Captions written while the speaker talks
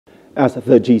As the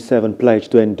G7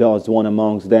 pledged to endorse one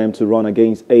amongst them to run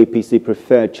against APC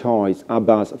preferred choice,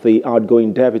 Abass, the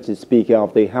outgoing Deputy Speaker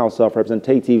of the House of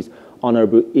Representatives,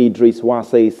 Honorable Idris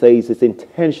Wase, says his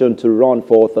intention to run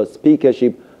for the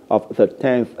speakership of the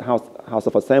 10th House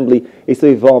of Assembly is to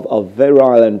evolve a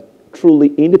virile and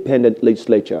truly independent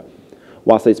legislature.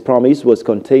 Wase's promise was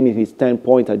contained in his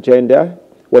 10-point agenda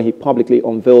when he publicly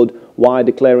unveiled while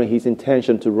declaring his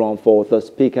intention to run for the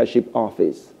speakership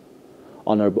office.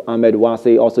 Honorable Ahmed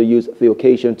Wase also used the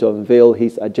occasion to unveil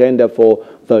his agenda for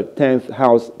the 10th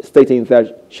House, stating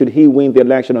that should he win the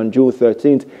election on June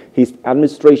 13th, his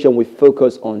administration will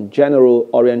focus on general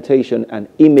orientation and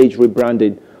image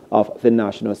rebranding of the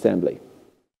National Assembly.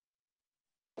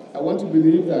 I want to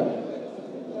believe that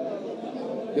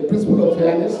the principle of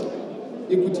fairness,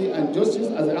 equity and justice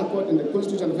as anchored in the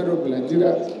Constitution of the Federal Republic of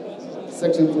Nigeria,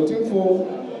 Section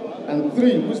 14(4) and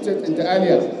 3, which states inter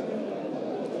alia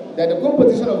that the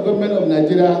composition of government of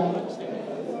Nigeria,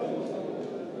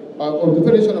 of the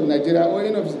Federation of Nigeria, or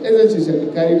any of its agencies shall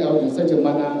be carried out in such a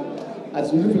manner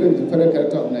as to reflect the federal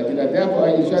character of Nigeria. Therefore,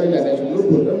 I ensure that there should no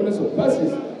predominance of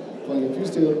persons from the few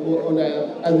states or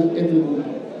other ethnic group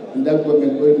in that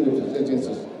government or any of its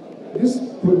agencies. This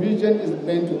provision is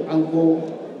meant to anchor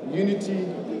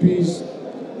unity, peace,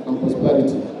 and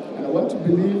prosperity. And I want to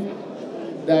believe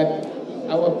that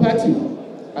our party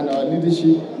and our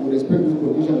leadership will respect this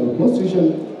provision of the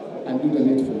Constitution and do the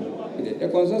needful. The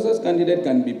consensus candidate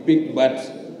can be picked, but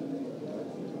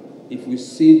if we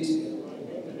sit,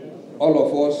 all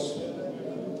of us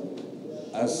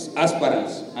as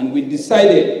aspirants, and we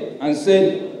decided and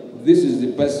said, this is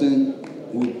the person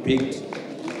we picked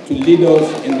to lead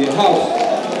us in the House.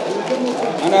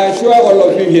 And I assure all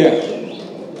of you here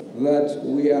that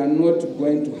we are not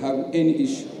going to have any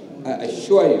issue. I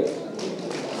assure you.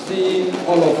 Seeing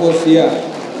all of us here,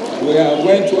 we are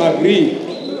going to agree.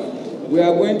 We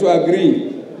are going to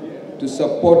agree to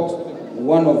support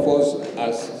one of us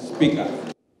as Speaker.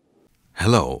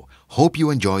 Hello, hope you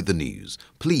enjoyed the news.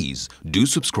 Please do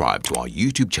subscribe to our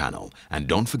YouTube channel and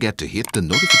don't forget to hit the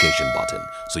notification button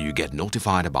so you get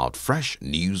notified about fresh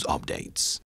news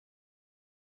updates.